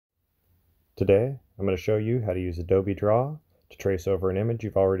Today, I'm going to show you how to use Adobe Draw to trace over an image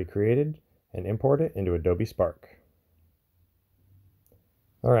you've already created and import it into Adobe Spark.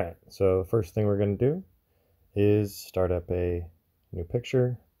 Alright, so the first thing we're going to do is start up a new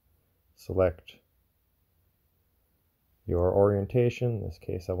picture, select your orientation. In this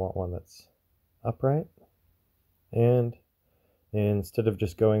case, I want one that's upright, and instead of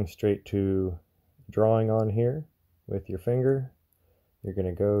just going straight to drawing on here with your finger, you're going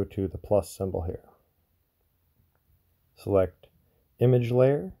to go to the plus symbol here. Select image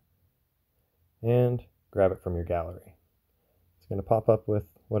layer and grab it from your gallery. It's going to pop up with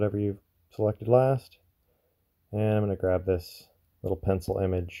whatever you've selected last, and I'm going to grab this little pencil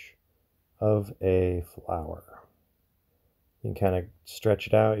image of a flower. You can kind of stretch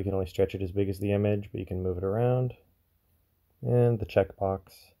it out. You can only stretch it as big as the image, but you can move it around, and the checkbox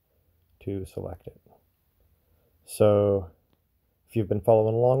to select it. So if you've been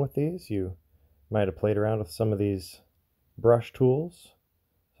following along with these, you might have played around with some of these brush tools.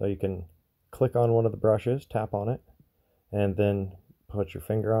 So you can click on one of the brushes, tap on it, and then put your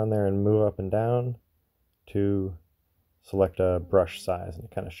finger on there and move up and down to select a brush size, and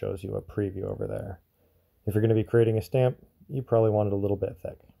it kind of shows you a preview over there. If you're going to be creating a stamp, you probably want it a little bit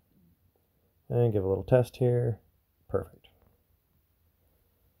thick. And give a little test here. Perfect.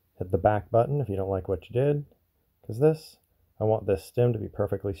 Hit the back button if you don't like what you did, because I want this stem to be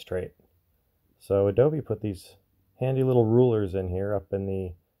perfectly straight. So Adobe put these handy little rulers in here up in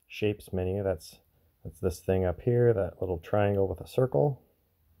the shapes menu. That's this thing up here, that little triangle with a circle.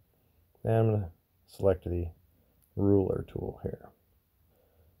 And I'm going to select the ruler tool here.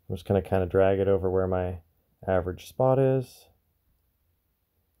 I'm just going to kind of drag it over where my average spot is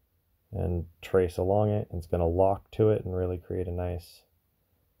and trace along it. And it's going to lock to it and really create a nice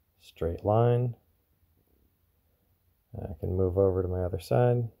straight line. I can move over to my other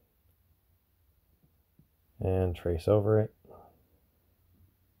side and trace over it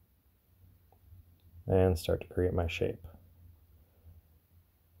and start to create my shape.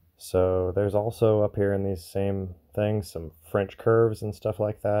 So there's also up here in these same things some French curves and stuff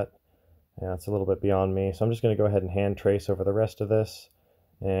like that. Yeah, it's a little bit beyond me, so I'm just going to go ahead and hand trace over the rest of this,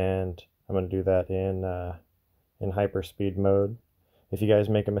 and I'm going to do that in hyperspeed mode. If you guys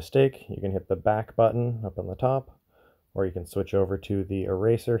make a mistake, you can hit the back button up on the top, or you can switch over to the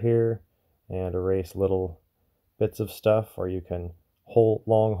eraser here and erase little bits of stuff, or you can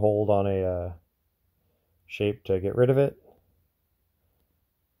long hold on a shape to get rid of it.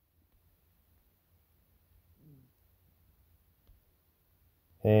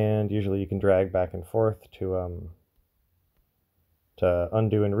 And usually you can drag back and forth to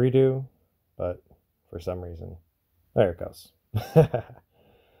undo and redo, but for some reason, there it goes. So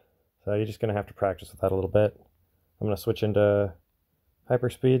you're just going to have to practice with that a little bit. I'm going to switch into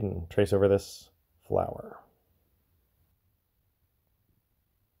hyperspeed and trace over this flower.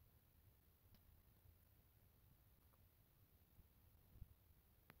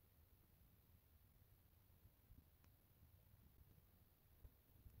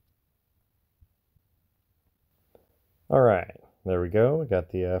 Alright, there we go. We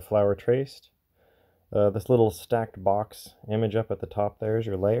got the flower traced. This little stacked box image up at the top there is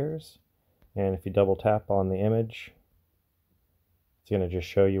your layers. And if you double tap on the image, it's going to just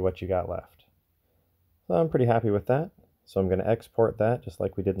show you what you got left. So I'm pretty happy with that. So I'm going to export that just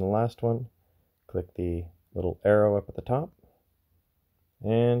like we did in the last one. Click the little arrow up at the top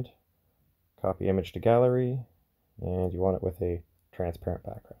and copy image to gallery, and you want it with a transparent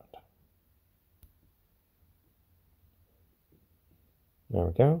background. There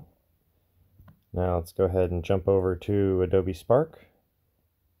we go. Now let's go ahead and jump over to Adobe Spark.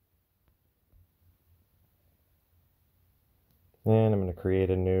 And I'm going to create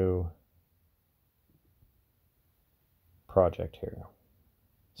a new project here.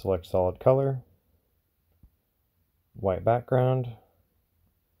 Select solid color, white background,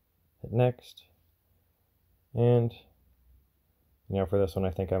 hit next, and for this one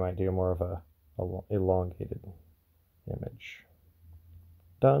I think I might do more of a elongated image.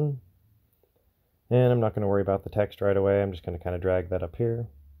 Done. And I'm not going to worry about the text right away. I'm just going to kind of drag that up here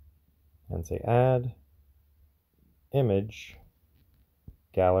and say add image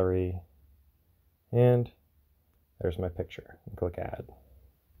gallery, and there's my picture, and click add.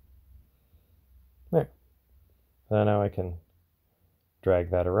 There. So now I can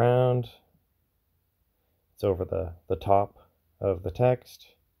drag that around. It's over the top of the text.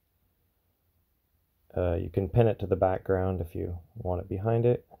 You can pin it to the background if you want it behind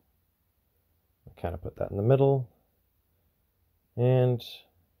it. I'll kind of put that in the middle, and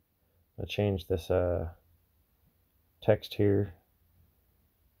I'll change this text here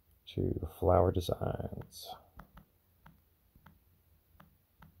to flower designs.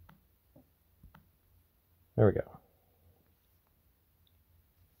 There we go.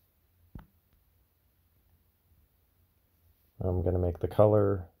 I'm going to make the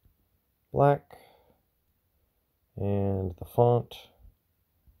color black and the font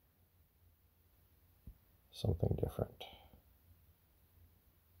something different.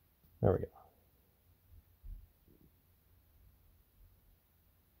 There we go.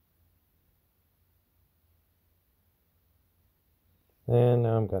 And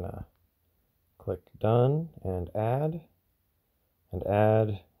now I'm going to click Done and add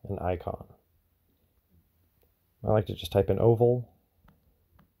an icon. I like to just type in oval.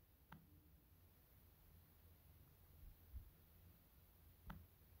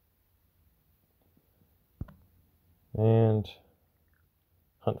 And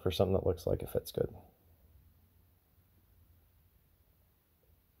hunt for something that looks like it fits good.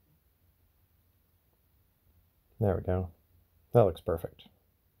 There we go. That looks perfect.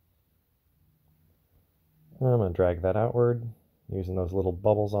 I'm going to drag that outward using those little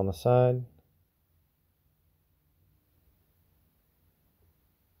bubbles on the side.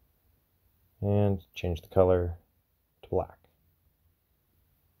 And change the color to black.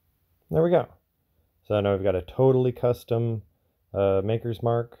 There we go. So now we've got a totally custom maker's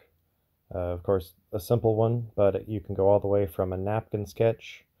mark. Of course, a simple one, but you can go all the way from a napkin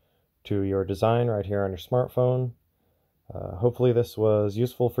sketch to your design right here on your smartphone. Hopefully this was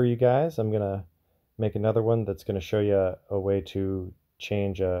useful for you guys. I'm going to make another one that's going to show you a way to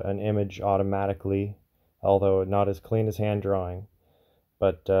change an image automatically, although not as clean as hand drawing.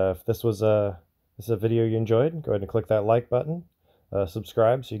 But if this was a video you enjoyed, go ahead and click that like button.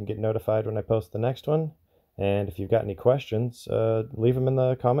 Subscribe so you can get notified when I post the next one. And if you've got any questions, leave them in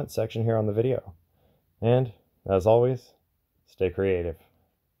the comments section here on the video. And as always, stay creative.